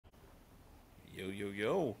Yo, yo,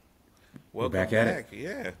 yo. We're Welcome back at back. it.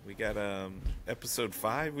 Yeah, we got episode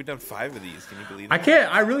 5. We've done 5 of these. Can you believe I that?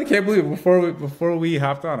 can't. I really can't believe it. Before we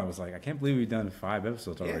hopped on, I was like, I can't believe we've done 5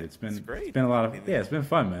 episodes Yeah, already. it's It's great. been a lot I of mean, yeah. It's been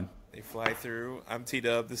fun, man. they fly through. I'm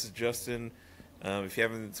T-Dub. This is Justin. If you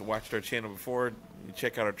haven't watched our channel before, you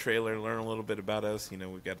check out our trailer, learn a little bit about us. You know,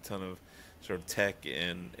 we've got a ton of sort of tech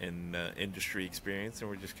and industry experience, and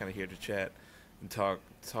we're just kind of here to chat and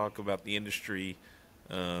talk about the industry.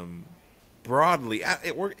 Broadly,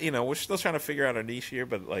 we're still trying to figure out our niche here,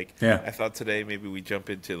 but like Yeah, I thought today maybe we jump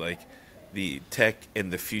into like the tech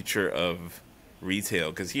and the future of retail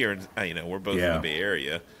because here we're both in the yeah, Bay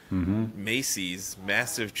Area. Macys,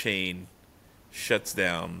 massive chain, shuts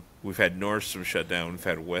down. We've had Nordstrom shut down. We've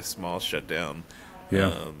had West Mall shut down. yeah.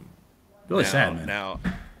 Um, Really sad, man.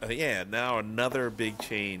 now another big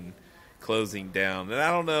chain closing down, and I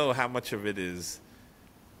don't know how much of it is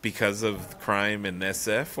because of crime and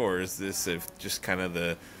SF, or is this just kind of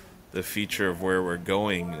the future of where we're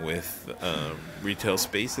going with retail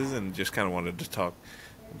spaces? And just kind of wanted to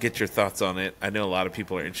get your thoughts on it. I know a lot of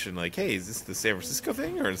people are interested in like, hey, is this the San Francisco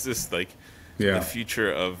thing, or is this like the Yeah.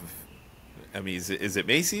 future of? I mean, is it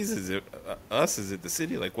Macy's? Is it us? Is it the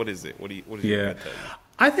city? Like, what is it? What is your Yeah. gut tell you?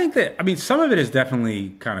 I think that, I mean, some of it is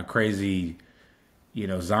definitely kind of crazy,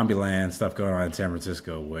 Zombieland stuff going on in San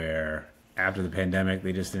Francisco, where after the pandemic,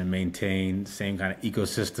 they just didn't maintain the same kind of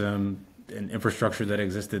ecosystem and infrastructure that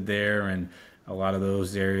existed there. And a lot of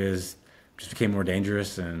those areas just became more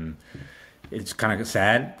dangerous. And it's kind of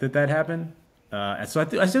sad that that happened. And so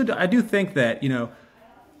I do think that,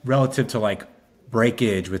 relative to like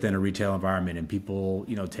breakage within a retail environment and people,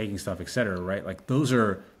 taking stuff, et cetera, right? Like those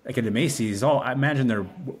are like at the Macy's, I imagine they're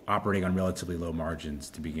operating on relatively low margins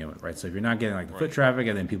to begin with, right? So if you're not getting like the foot traffic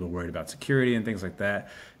and then people are worried about security and things like that,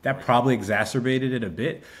 that probably exacerbated it a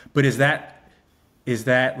bit. But is that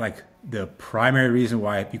like the primary reason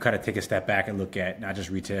why you kind of take a step back and look at not just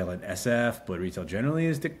retail and SF, but retail generally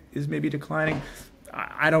is maybe declining?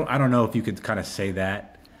 I don't know if you could kind of say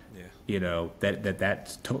that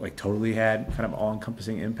that's totally had kind of all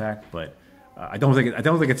encompassing impact, but I don't think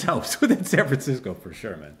it's helped within San Francisco for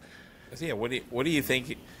sure, man. So yeah, what do you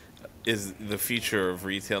think is the future of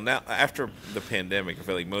retail now after the pandemic? I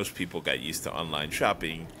feel like most people got used to online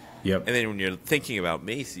shopping. Yep. And then when you're thinking about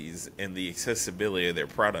Macy's and the accessibility of their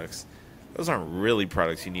products, those aren't really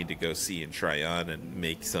products you need to go see and try on and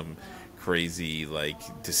make some crazy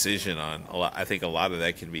like decision on. I think a lot of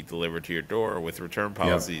that can be delivered to your door with return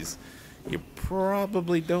policies. Yep. You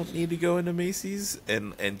probably don't need to go into Macy's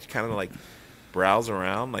and kind of like browse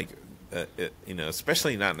around, like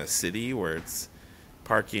especially not in a city where it's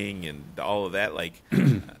parking and all of that. Like,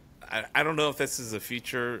 I don't know if this is the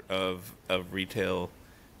future of retail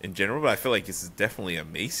in general, but I feel like this is definitely a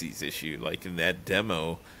Macy's issue. Like in that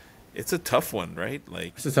demo, it's a tough one, right?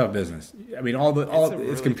 Like it's a tough business. I mean, it's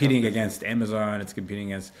really competing against Amazon. It's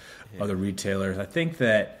competing against other retailers. I think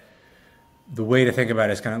that the way to think about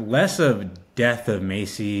it is kind of less of death of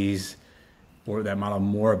Macy's or that model,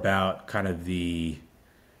 more about kind of the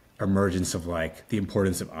emergence of like the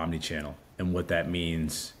importance of omnichannel and what that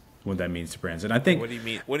means to brands. And I think what do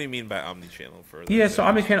you mean by omnichannel for so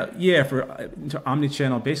omnichannel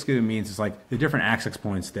omnichannel basically it means it's like the different access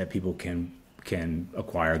points that people can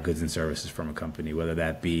acquire goods and services from a company, whether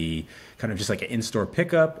that be kind of just like an in-store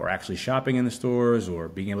pickup or actually shopping in the stores or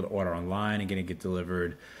being able to order online and getting it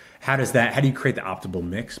delivered. How do you create the optimal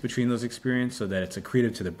mix between those experiences so that it's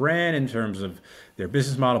accretive to the brand in terms of their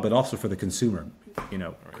business model, but also for the consumer,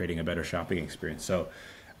 creating a better shopping experience. So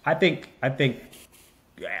I think every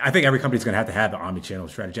company's going to have the omnichannel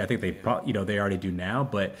strategy. I think they they already do now,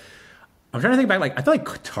 but I'm trying to think back. Like I feel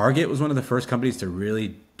like Target was one of the first companies to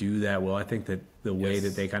really do that well. I think that the way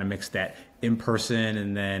that they kind of mixed that in-person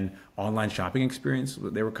and then online shopping experience,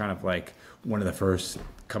 they were kind of like one of the first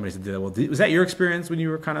companies to do that well. Was that your experience when you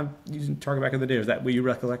were kind of using Target back in the day? Is that what you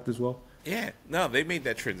recollect as well? Yeah, no, they made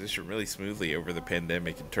that transition really smoothly over the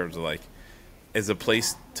pandemic in terms of like, as a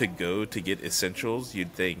place to go to get essentials,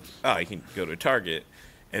 you'd think, oh, I can go to Target.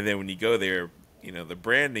 And then when you go there, the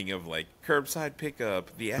branding of like curbside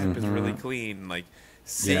pickup, the app is really clean, like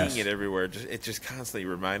seeing it everywhere. It just constantly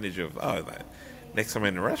reminded you of, that next time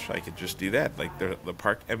I'm in a restaurant, I could just do that. Like the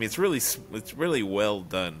park. I mean, it's really well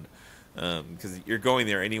done. Because you're going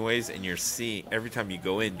there anyways, and you're seeing every time you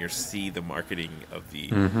go in, you see the marketing of the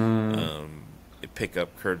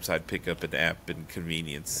curbside pickup, and app and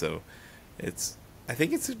convenience. So I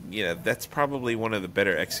think that's probably one of the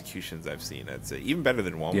better executions I've seen. I'd say even better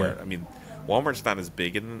than Walmart. Yeah. I mean, Walmart's not as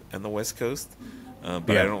big in the West Coast,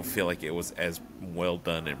 but I don't feel like it was as well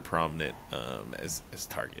done and prominent as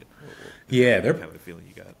Target. Yeah, they're kind of the feeling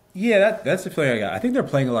you got. Yeah, that's the feeling I got. I think they're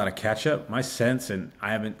playing a lot of catch up. My sense, and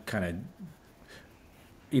I haven't I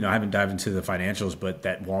haven't dived into the financials, but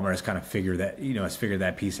that Walmart has kind of has figured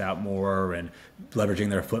that piece out more and leveraging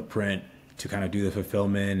their footprint to kind of do the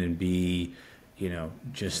fulfillment and be,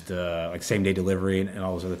 just like same day delivery and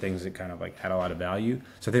all those other things that kind of like add a lot of value.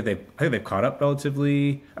 So I think they've caught up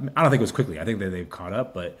relatively. I mean, I don't think it was quickly. I think that they've caught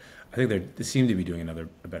up, but I think they seem to be doing a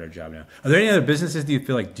better job now. Are there any other businesses do you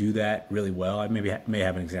feel like do that really well? I may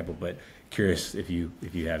have an example, but curious if you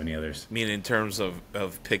have any others. I mean, in terms of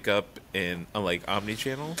pickup and like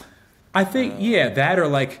omni-channel? I think that or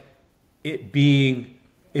like it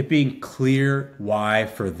being clear why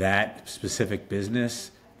for that specific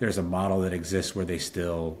business there's a model that exists where they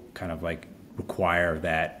still kind of like require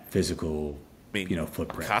that physical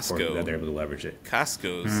footprint. Costco, or that they're able to leverage it.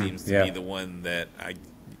 Costco seems to be the one that I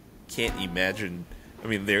can't imagine. I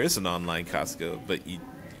mean, there is an online Costco, but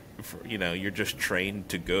you're just trained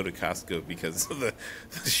to go to Costco because of the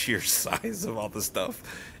sheer size of all the stuff.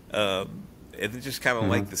 And it's just kind of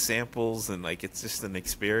like the samples, and like it's just an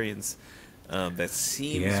experience that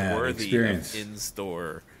seems worthy of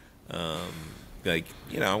in-store.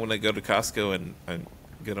 I want to go to Costco, and I'm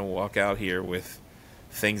gonna walk out here with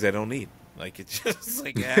things I don't need. Like it's just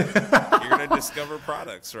like you're gonna discover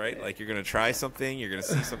products, right? Like you're gonna try something, you're gonna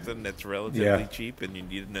see something that's relatively cheap, and you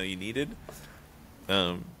need to know you need it.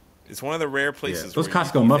 It's one of the rare places. Those where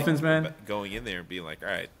Costco muffins, man. Going in there and being like, all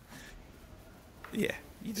right, you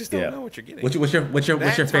just don't know what you're getting. What's your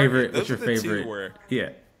favorite? What's your favorite?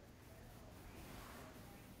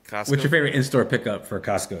 Costco? What's your favorite in-store pickup for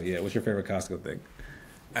Costco? Yeah, what's your favorite Costco thing?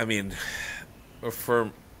 I mean,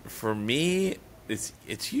 for me,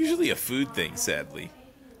 it's usually a food thing. Sadly,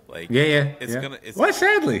 like Why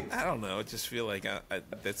sadly? I don't know. I just feel like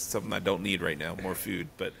that's something I don't need right now. More food,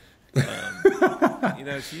 but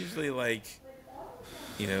it's usually like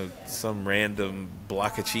some random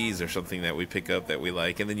block of cheese or something that we pick up that we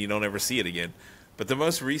like, and then you don't ever see it again. But the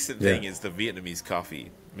most recent thing is the Vietnamese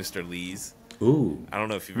coffee, Mr. Lee's. Ooh. I don't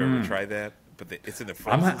know if you've ever tried that, but it's in the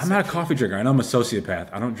frozen I'm not a coffee drinker. I know I'm a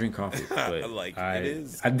sociopath. I don't drink coffee. But it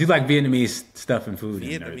is. I do like Vietnamese stuff and food.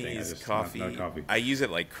 Vietnamese coffee. Not coffee. I use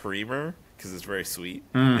it like creamer because it's very sweet.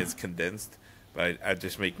 It's condensed. But I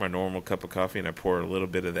just make my normal cup of coffee and I pour a little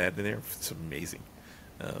bit of that in there. It's amazing.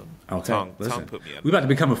 Tong put me on. We about to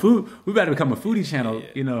become a foodie channel.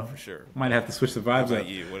 For sure. Might have to switch the vibes How about up.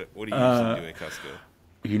 you? What do you usually do at Costco?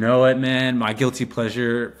 You know what, man? My guilty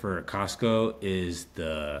pleasure for Costco is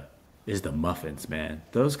the muffins, man.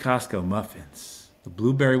 Those Costco muffins, the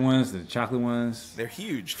blueberry ones, the chocolate ones, they're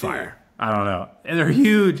huge. Fire. Too. I don't know, and they're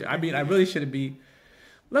huge. I mean, I really shouldn't be.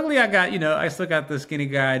 Luckily, I still got the skinny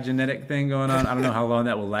guy genetic thing going on. I don't know how long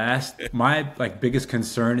that will last. My biggest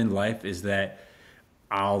concern in life is that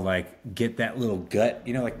I'll get that little gut.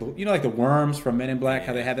 Like the worms from Men in Black,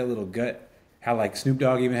 how they had that little gut. How Snoop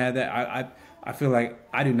Dogg even had that. I feel like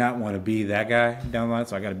I do not want to be that guy down the line,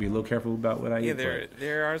 so I got to be a little careful about what I eat. Yeah,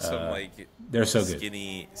 there are some they're so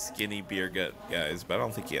skinny beer gut guys, but I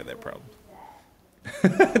don't think you have that problem.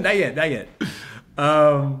 Not yet.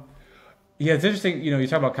 It's interesting. You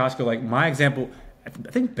talk about Costco. Like my example, I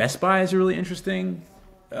think Best Buy is a really interesting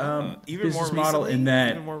even business more model. Recently, in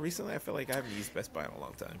that even more recently, I feel like I haven't used Best Buy in a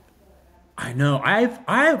long time. I know.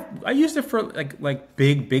 I used it for like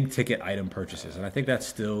big ticket item purchases, and I think that's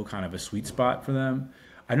still kind of a sweet spot for them.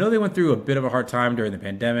 I know they went through a bit of a hard time during the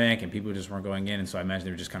pandemic, and people just weren't going in, and so I imagine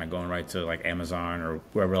they were just kind of going right to Amazon or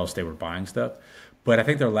wherever else they were buying stuff. But I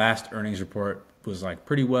think their last earnings report was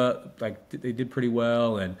pretty well. They did pretty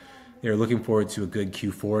well, and they're looking forward to a good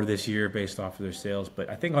Q4 this year based off of their sales. But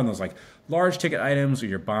I think on those large ticket items where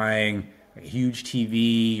you're buying a huge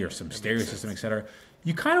TV or some stereo system, et cetera,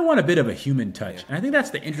 you kind of want a bit of a human touch. Yeah. And I think that's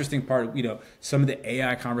the interesting part. Some of the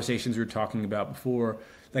AI conversations we were talking about before,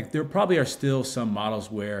 there probably are still some models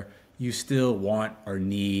where you still want or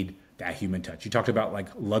need that human touch. You talked about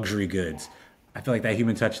luxury goods. I feel like that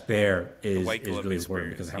human touch there is really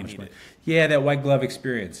important because of how much money. Yeah, that white glove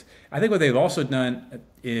experience. I think what they've also done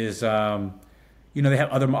is, they have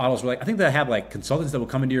other models where I think they have consultants that will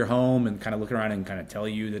come into your home and kind of look around and kind of tell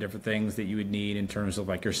you the different things that you would need in terms of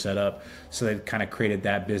your setup. So they've kind of created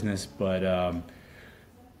that business, but I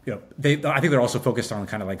think they're also focused on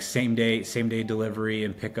kind of same day delivery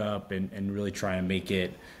and pickup and really try and make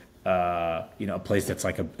it a place that's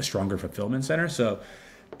a stronger fulfillment center. So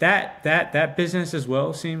that business as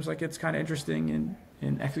well seems like it's kind of interesting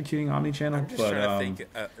in executing omnichannel. I'm just trying to think.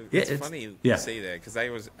 It's funny you say that because I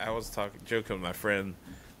was joking with my friend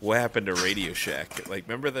what happened to Radio Shack? Like,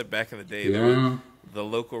 remember that back in the day, Yeah. the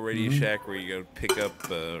local Radio Shack where you go pick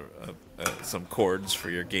up some cords for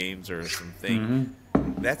your games or something.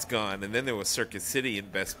 That's gone. And then there was Circuit City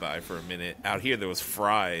and Best Buy for a minute. Out here there was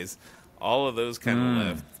Fry's. All of those kind of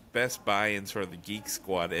left. Best Buy and sort of the Geek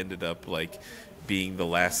Squad ended up like being the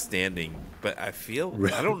last standing. But I feel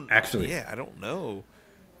I don't know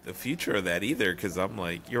the future of that either, because I'm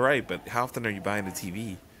like, you're right, but how often are you buying a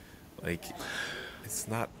TV? Like, it's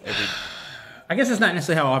not every. I guess it's not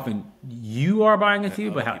necessarily how often you are buying a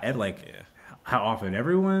TV, but how often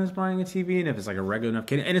everyone is buying a TV, and if it's like a regular enough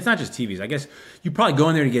kid. And it's not just TVs. I guess you probably go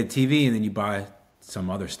in there to get a TV, and then you buy some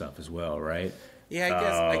other stuff as well, right?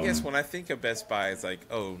 Yeah, I guess when I think of Best Buy, it's like,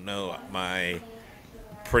 oh no, my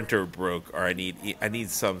printer broke, or I need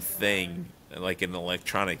something like an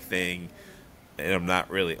electronic thing, and I'm not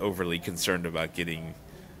really overly concerned about getting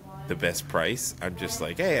the best price. I'm just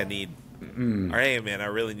like, hey, or hey man, I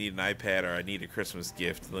really need an iPad, or I need a Christmas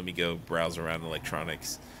gift. Let me go browse around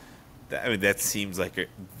electronics. That seems like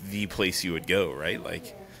the place you would go, right?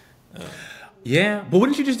 Like, yeah, but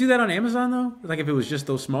wouldn't you just do that on Amazon though? Like if it was just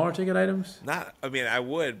those smaller ticket items? I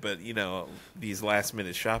would, but these last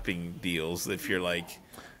minute shopping deals. If you're like,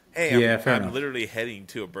 hey, I'm literally heading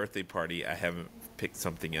to a birthday party, I haven't picked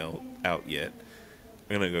something out yet.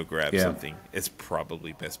 I'm gonna go grab something. It's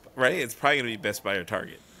probably Best Buy, right? It's probably gonna be Best Buy or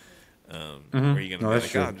Target. Where you're gonna be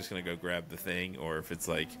like, I'm just gonna go grab the thing, or if it's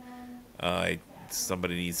like,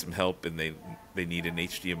 somebody needs some help and they need an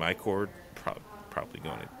HDMI cord, probably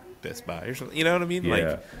going to Best Buy or something. You know what I mean?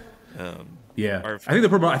 Yeah. Like,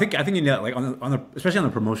 I think you know, like on the especially on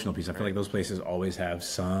the promotional piece, I feel like those places always have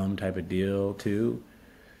some type of deal too.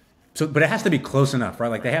 So, but it has to be close enough, right?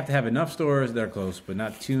 Like they have to have enough stores that are close, but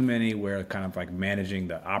not too many where kind of like managing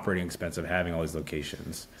the operating expense of having all these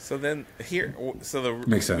locations. So then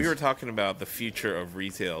Makes sense. We were talking about the future of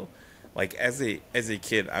retail. Like as a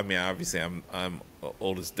kid, I mean, obviously I'm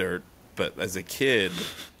old as dirt, but as a kid,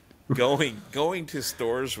 going to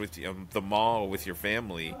stores with the mall with your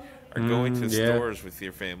family, or going to stores with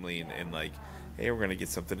your family, and like, hey, we're gonna get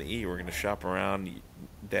something to eat. We're gonna shop around.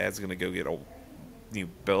 Dad's gonna go get a new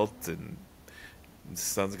belt, and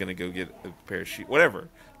son's gonna go get a pair of shoes. Whatever.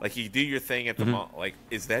 Like you do your thing at the mall. Like,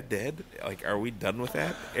 is that dead? Like, are we done with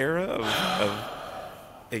that era of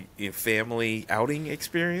a family outing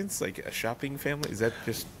experience, like a shopping family? Is that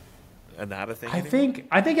just not a thing anymore?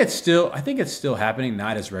 I think it's still happening,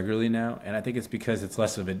 not as regularly now, and I think it's because it's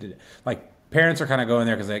less of a like parents are kind of going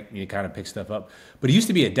there because you kind of pick stuff up, but it used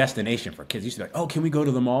to be a destination for kids. It used to be like, oh, can we go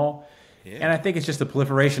to the mall? Yeah. And I think it's just the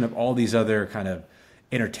proliferation of all these other kind of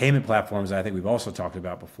entertainment platforms that I think we've also talked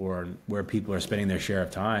about before, where people are spending their share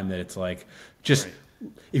of time. That it's like just. Right.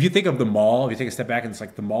 If you think of the mall, if you take a step back and it's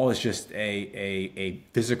like the mall is just a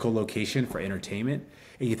physical location for entertainment,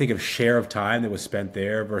 and you think of share of time that was spent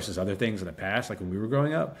there versus other things in the past, like when we were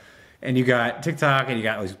growing up, and you got TikTok and you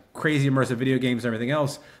got these crazy immersive video games and everything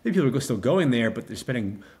else, maybe people are still going there, but they're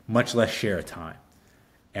spending much less share of time.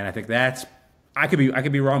 And I think that's, I could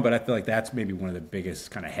be wrong, but I feel like that's maybe one of the biggest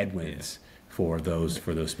kind of headwinds for those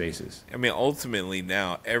spaces. I mean, ultimately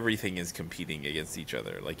now everything is competing against each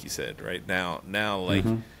other, like you said, right? Now like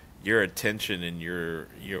your attention and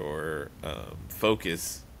your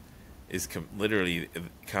focus is literally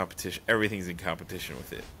competition. Everything's in competition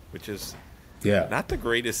with it, which is not the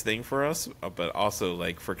greatest thing for us, but also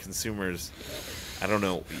like for consumers, I don't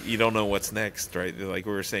know. You don't know what's next, right? Like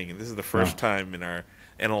we were saying, this is the first time in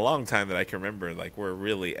a long time that I can remember, like we're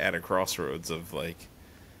really at a crossroads of like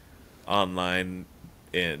online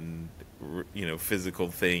and physical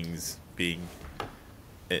things being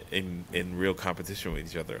in real competition with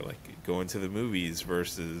each other, like going to the movies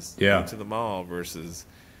versus going to the mall versus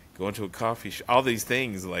going to a coffee shop. All these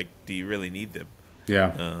things, like, do you really need them?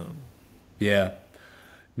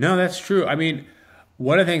 No, that's true. I mean,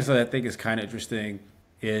 one of the things that I think is kind of interesting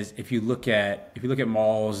is if you look at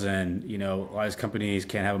malls, and a lot of these companies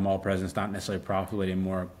can't have a mall presence, not necessarily profitable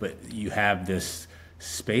anymore, but you have this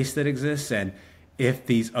space that exists, and if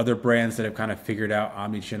these other brands that have kind of figured out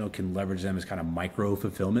omnichannel can leverage them as kind of micro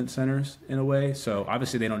fulfillment centers in a way. So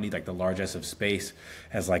obviously they don't need like the largesse of space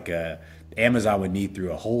as like Amazon would need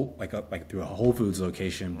through a whole through a Whole Foods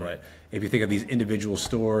location. But if you think of these individual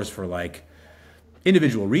stores for like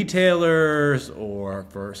individual retailers, or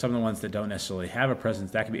for some of the ones that don't necessarily have a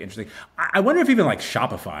presence, that could be interesting. I wonder if even like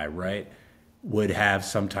Shopify, right, would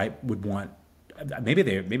want. Maybe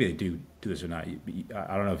they do this or not.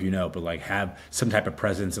 I don't know if you know, but like have some type of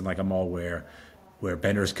presence in like a mall where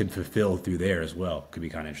vendors can fulfill through there as well. Could be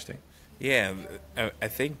kind of interesting. Yeah, I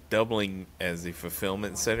think doubling as a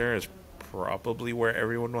fulfillment center is probably where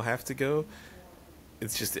everyone will have to go.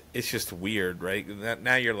 it's just weird, right?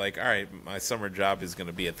 Now you're like, all right, my summer job is going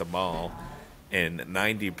to be at the mall, and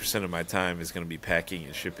 90% of my time is going to be packing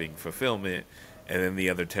and shipping fulfillment, and then the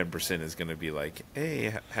other 10% is going to be like,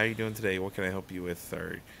 hey, how you doing today? What can I help you with?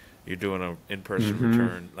 Or you're doing an in-person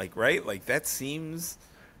return, like, right? Like that sounds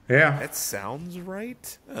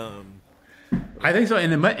right. I think so,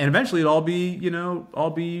 and eventually it'll all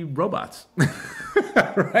be robots,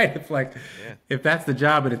 right? If that's the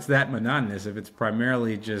job and it's that monotonous, if it's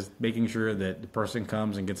primarily just making sure that the person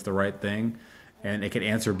comes and gets the right thing, and it can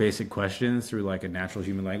answer basic questions through like a natural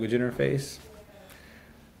human language interface,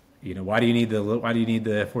 why do you need the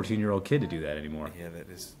 14-year-old kid to do that anymore? Yeah,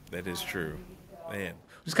 that is true, man.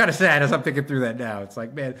 It's kind of sad as I'm thinking through that now. It's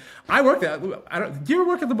like, man, did you ever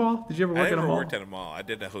work at the mall? Did you ever work at a mall? I never worked at a mall. I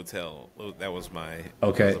did a hotel. That was I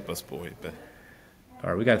okay. was a busboy. But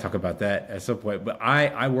all right, we got to talk about that at some point. But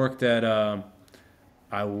I worked at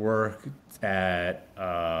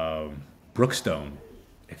Brookstone,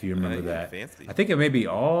 if you remember that. Fancy. I think it may be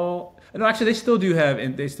all. No, actually, they still do have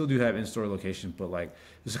in-store locations, but like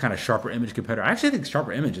this is kind of Sharper Image competitor. I actually think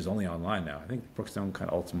Sharper Image is only online now. I think Brookstone kind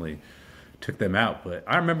of ultimately took them out. But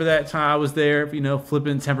I remember that time I was there,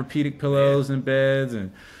 flipping Tempur-Pedic pillows and beds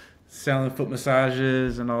and selling foot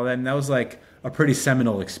massages and all that. And that was like a pretty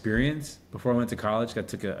seminal experience before I went to college. I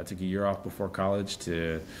took a year off before college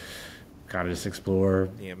to kind of just explore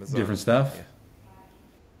different stuff.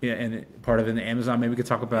 Yeah, and part of it in the Amazon. Maybe we could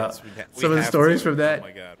talk about some of the stories from that. Oh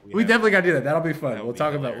my God, we definitely got to do that. That'll be fun. We'll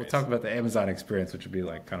talk about the Amazon experience, which would be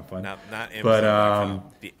like kind of fun. Not Amazon,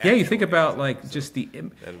 but you think about like just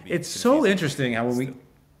it's so interesting how when we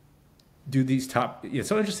do these it's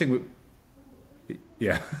so interesting.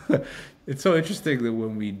 It's so interesting that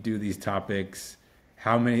when we do these topics,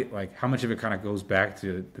 how much of it kind of goes back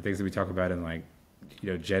to the things that we talk about in like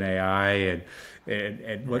Gen AI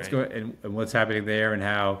and what's going and what's happening there, and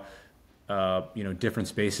how different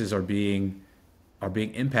spaces are being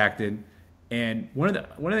impacted. And one of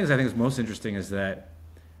the things I think is most interesting is that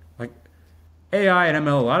like AI and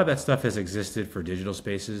ML, a lot of that stuff has existed for digital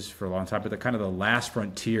spaces for a long time, but the last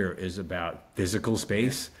frontier is about physical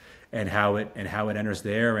space and how it enters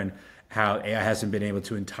there, and how AI hasn't been able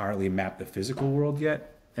to entirely map the physical world yet,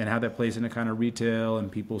 and how that plays into kind of retail and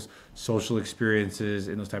people's social experiences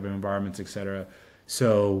in those type of environments, et cetera.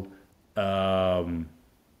 So, man,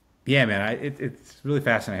 it's really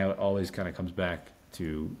fascinating how it always kind of comes back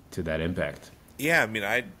to that impact. Yeah, I mean,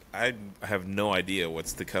 I have no idea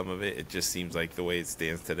what's to come of it. It just seems like the way it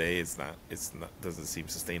stands today, doesn't seem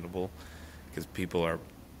sustainable, because people are,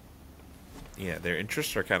 their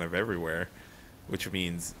interests are kind of everywhere, which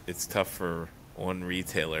means it's tough for one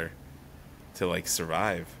retailer to like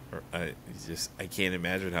survive. I can't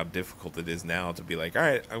imagine how difficult it is now to be like, all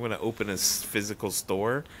right, I'm going to open a physical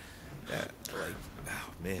store. Oh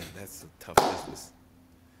man, that's a tough business.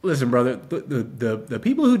 Listen, brother, the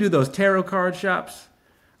people who do those tarot card shops,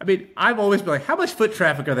 I mean, I've always been like, how much foot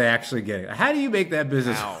traffic are they actually getting? How do you make that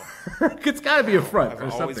business work? It's got to be a front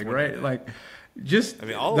or something, right? That. Like,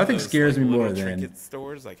 nothing scares me more than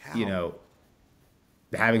stores. Like, how?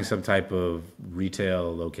 Having some type of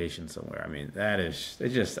retail location somewhere. I mean, I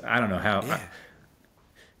don't know how. Yeah.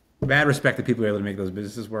 Mad respect to people who are able to make those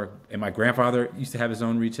businesses work. And my grandfather used to have his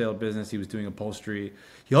own retail business. He was doing upholstery.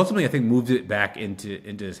 He ultimately, I think, moved it back into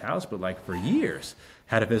his house, but like for years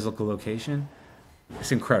had a physical location.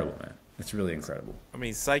 It's incredible, man. It's really incredible. I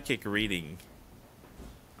mean, psychic reading,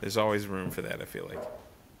 there's always room for that, I feel like.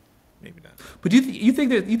 Maybe not. But you think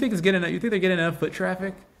they're getting enough foot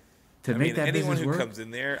traffic to make that business work? Anyone who comes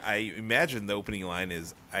in there, I imagine the opening line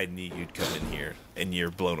is, I need you to come in here, and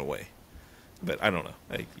you're blown away. But I don't know.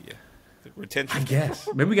 Retention. I guess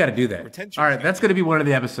maybe we got to do that. Retention. All right, that's going to be one of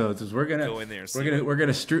the episodes. Is we're gonna go in there. We're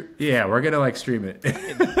gonna stream it.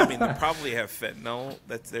 I mean, they probably have fentanyl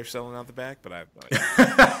that they're selling out the back, but I have no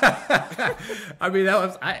idea. I mean,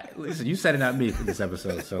 listen. You said it, not me, for this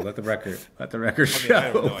episode. So let the record show. I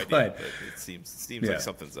have no idea. But it seems like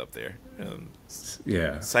something's up there.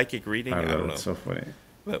 Psychic reading. I don't know. It's so funny.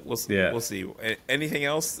 But we'll see. Anything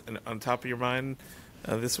else on top of your mind?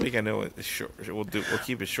 This week, I know it's short. We'll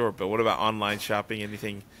keep it short. But what about online shopping?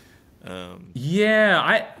 Anything?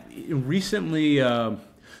 I recently.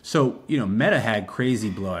 Meta had crazy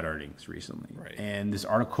blowout earnings recently, right. And this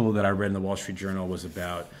article that I read in the Wall Street Journal was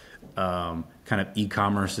about kind of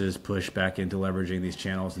e-commerce's push back into leveraging these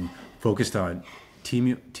channels and focused on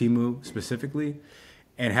Temu specifically,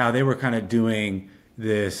 and how they were kind of doing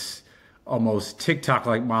this almost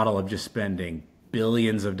TikTok-like model of just spending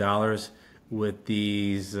billions of dollars with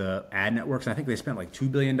these ad networks. I think they spent like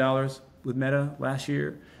 $2 billion with Meta last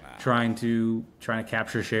year, trying to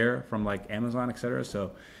capture share from like Amazon, et cetera.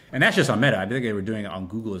 So, and that's just on Meta. I think they were doing it on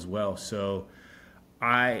Google as well. So,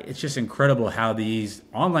 it's just incredible how these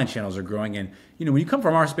online channels are growing. And when you come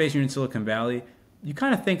from our space, you're in Silicon Valley, you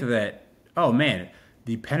kind of think that, oh man,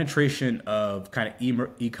 the penetration of kind of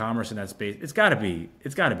e-commerce in that space, it's got to be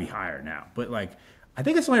higher now. But like, I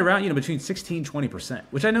think it's only around between 16-20%,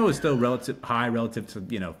 which I know is still high relative to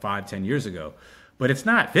 5-10 years ago, but it's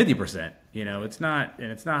not 50%. It's not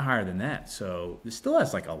higher than that. So it still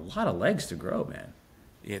has like a lot of legs to grow, man.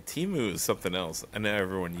 Yeah, Temu is something else. I know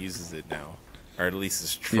everyone uses it now, or at least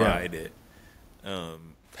has tried it.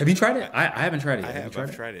 Have you tried it? I haven't tried it yet.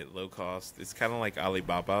 I've tried it. Low cost. It's kind of like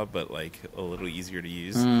Alibaba, but like a little easier to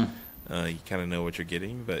use. You kind of know what you're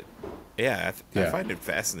getting, but I find it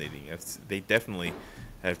fascinating. They definitely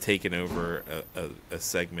have taken over a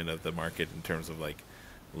segment of the market in terms of like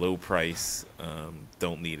low price.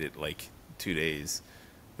 Don't need it like 2 days.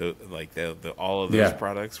 All of those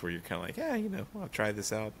products where you're kind of like, I'll try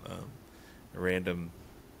this out. A random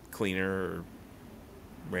cleaner or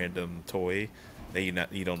random toy that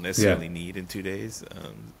you don't necessarily need in 2 days.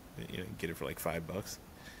 Get it for like $5.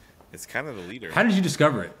 It's kind of the leader. How did you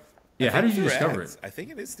discover it? Yeah, how did you discover it? I think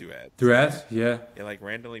it is through ads. Through ads? Yeah. Yeah, like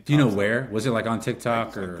randomly. Do you know where? Was it like on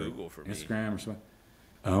TikTok or Google for Instagram me. or something?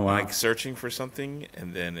 Oh, wow. Like searching for something,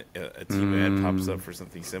 and then a team ad pops up for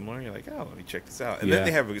something similar. You're like, oh, let me check this out. And then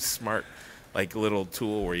they have a smart, like, little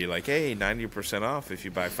tool where you're like, hey, 90% off if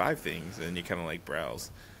you buy 5 things, and you kind of like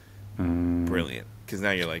browse. Brilliant, because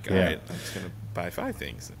now you're like, all right, I'm just gonna buy 5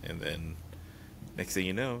 things, and then next thing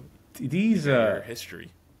you know, these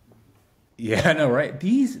history. Yeah, I know, right?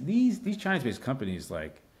 These Chinese-based companies,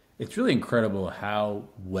 like, it's really incredible how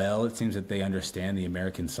well it seems that they understand the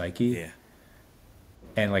American psyche. Yeah.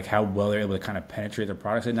 And like how well they're able to kind of penetrate their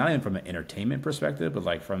products, and not even from an entertainment perspective, but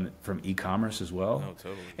like from e-commerce as well. Oh,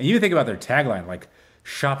 totally. And you think about their tagline, like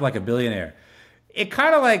 "Shop like a billionaire." It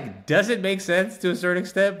kind of like doesn't make sense to a certain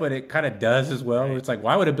extent, but it kind of does as well. Right. It's like,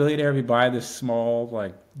 why would a billionaire be buying this small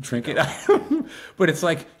like trinket item? But it's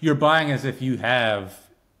like you're buying as if you have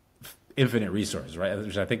infinite resources, right?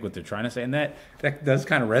 Which I think what they're trying to say, and that does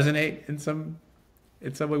kind of resonate in some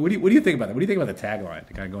way. What do you think about that? What do you think about the tagline?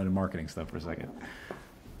 To kind of go into marketing stuff for a second.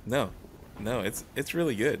 No, it's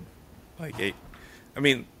really good. Like, I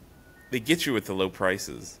mean, they get you with the low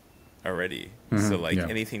prices already. So like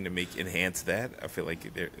anything to enhance that, I feel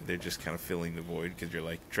like they're just kind of filling the void because you're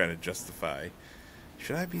like trying to justify,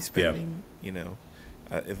 should I be spending?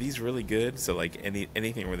 Are these really good? So like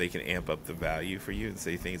anything where they can amp up the value for you and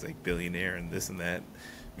say things like billionaire and this and that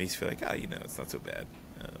makes you feel like, it's not so bad.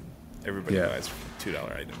 Everybody buys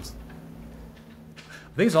 $2 items.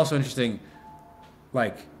 I think it's also interesting,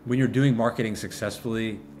 like when you're doing marketing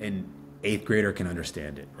successfully, an 8th grader can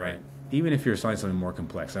understand it, right? Even if you're selling something more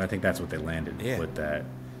complex, and I think that's what they landed with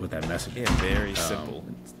that message. Yeah, very simple,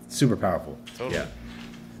 super powerful. Totally.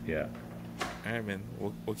 Yeah. All right, man.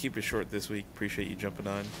 We'll keep it short this week. Appreciate you jumping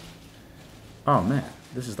on. Oh man,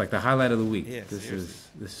 this is like the highlight of the week. Yeah, this is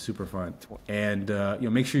super fun. And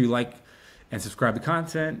make sure you like and subscribe to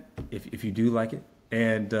content if you do like it.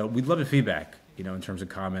 And we'd love the feedback. In terms of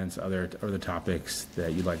comments, other topics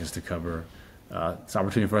that you'd like us to cover. It's an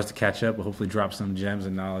opportunity for us to catch up. We'll hopefully drop some gems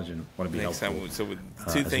and knowledge and want to be next helpful. Time, so with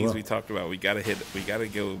the 2 things we talked about, we got to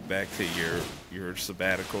go back to your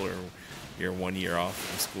sabbatical or your 1 year off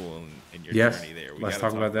from school and your journey there. Let's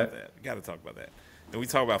talk about that. We got to talk about that. And we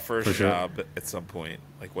talk about first job at some point,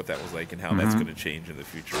 like what that was like and how that's going to change in the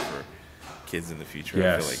future for kids in the future.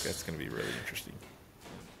 I feel like that's going to be really interesting.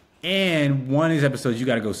 And one of these episodes, you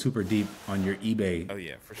got to go super deep on your eBay. Oh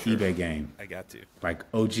yeah, for sure. eBay game. I got to. Like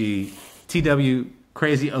OG, TW,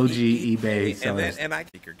 crazy OG eBay sellers. And I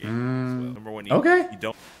kick your game as well. Number one, you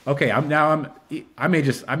don't. Okay, I may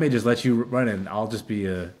just let you run it. And I'll just be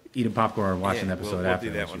eating popcorn and watching the episode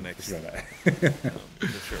after. We'll do that one next. For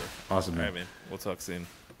sure. Awesome, man. All right, man. We'll talk soon.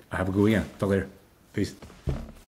 Have a good weekend. Talk later. Peace.